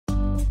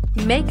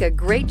Make a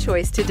great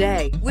choice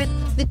today with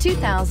the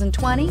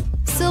 2020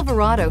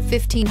 Silverado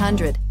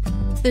 1500.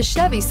 The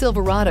Chevy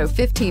Silverado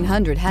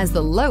 1500 has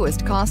the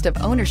lowest cost of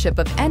ownership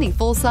of any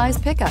full-size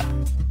pickup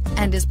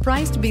and is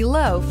priced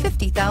below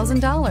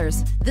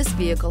 $50,000. This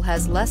vehicle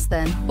has less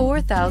than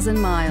 4,000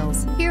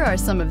 miles. Here are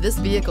some of this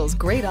vehicle's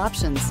great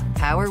options: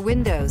 power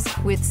windows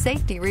with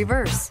safety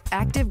reverse,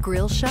 active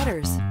grille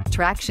shutters,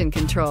 traction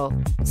control,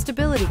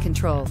 stability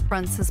control,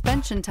 front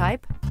suspension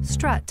type,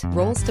 strut,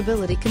 roll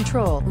stability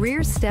control,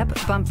 rear step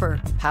bumper,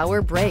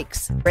 power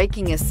brakes,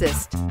 braking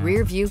assist,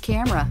 rear view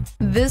camera.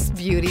 This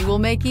beauty will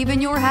make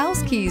even your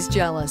house keys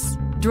jealous.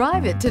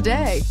 Drive it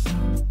today.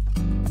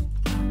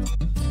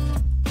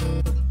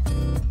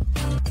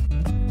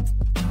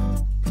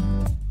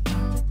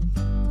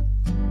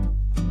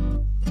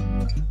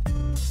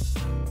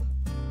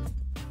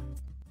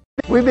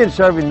 We've been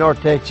serving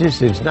North Texas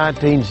since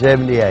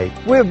 1978.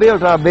 We've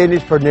built our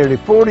business for nearly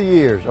 40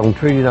 years on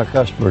treating our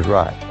customers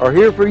right. Are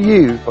here for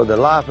you for the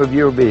life of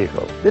your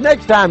vehicle. The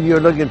next time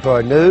you're looking for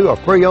a new or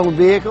pre-owned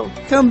vehicle,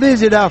 come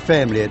visit our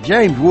family at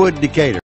James Wood, Decatur.